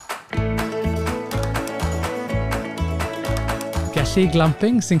Gellu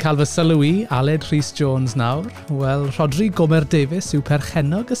glamping sy'n cael fy sylw i, Aled Rhys Jones nawr. Wel, Rhodri Gomer Davies yw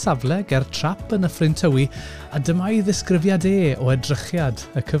perchennog y safle ger trap yn y Ffryn Tywi, a dyma i ddisgrifiad o edrychiad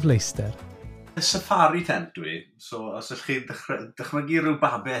y cyfleuster. Safari tent dwi, so os ydych chi dychmygu rhyw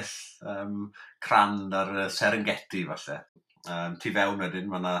babell crand ar Serengeti falle. Tu fewn wedyn,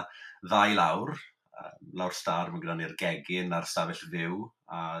 mae yna ddau lawr star, mae gyda ni'r gegin a'r stafell fyw,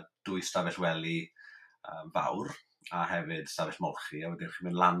 a 2 stafell wely fawr, a hefyd stafell molchi, a wedyn chi'n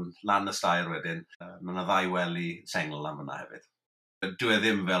mynd lan y stair wedyn. Mae yna 2 wely sengl am yna hefyd. Dwi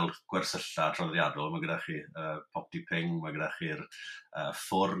ddim fel gwersylla traddodiadol, mae gyda chi popty ping, mae gyda chi'r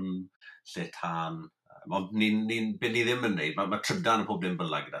ffwrn, lle tân. Ond be ni ddim yn neud, mae trydan y pob dim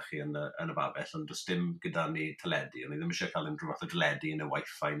byla gyda chi yn y babell, ond does dim gyda ni teledu. Ond ni ddim eisiau cael unrhyw fath o teledu neu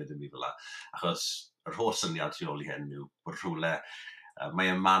wifi neu ddim i fel. Achos yr holl syniad tu ôl i hyn yw bod rhywle, mae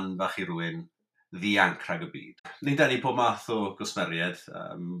y man fach i rywun ddianc rhag y byd. Ni'n denu pob math o gwsmeriaid.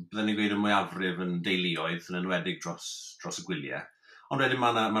 Byddwn ni'n gweud y mwyafrif yn deuluoedd, yn enwedig dros y gwyliau. Ond wedyn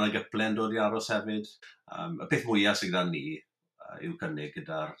mae yna gyplen dod i aros hefyd. Y peth mwyaf sydd gyda ni yw cynnig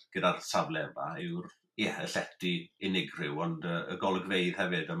gyda'r safle yma yw'r y llety unigryw, ond y golygfeydd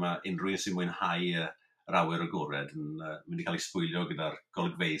hefyd. Mae unrhyw un sy'n mwynhau yr awyr agored yn mynd i cael ei sbwylio gyda'r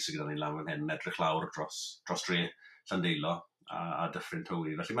golygfeydd sydd gyda ni lan fan hyn, edrych lawr dros dre Llandeilo a Dyffryn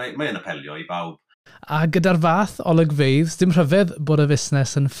Tywi. Felly mae'n apelio i bawb. A gyda'r fath olygfeydd, dim rhyfedd bod y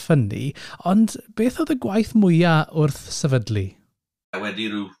fusnes yn ffynnu, ond beth oedd y gwaith mwyaf wrth sefydlu? Wedi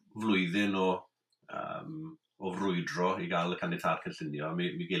rhyw flwyddyn o frwydro i gael y caniatâd cynllunio,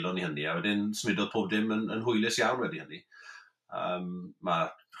 mi gelon ni hynny, a wedyn smudodd pob dim yn hwylus iawn wedi hynny.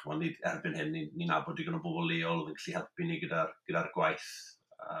 Erbyn hyn, ni'n nabod digon o bobl leol yn gallu helpu ni gyda'r gwaith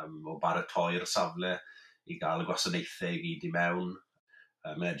o baratoi'r safle i gael y gwasanaethau i gyd i mewn,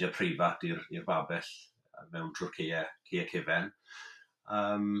 mynediad preifat i'r babell mewn trwy'r ceia cefen.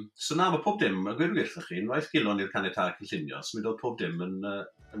 So na, mae pob dim, a gweud wrthych chi, unwaith gelon ni'r caniatâd cynllunio, smudodd pob dim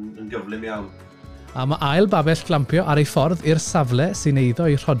yn gyflym iawn. A mae ail babell glampio ar ei ffordd i'r safle sy'n eiddo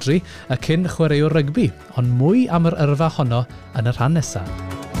i Rhodri y cyn chwaraewr rygbi, ond mwy am yr yrfa honno yn y rhan nesaf.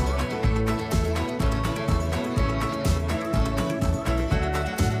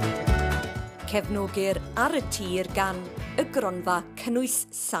 Cefnogir ar y tir gan y gronfa cynnwys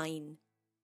sain.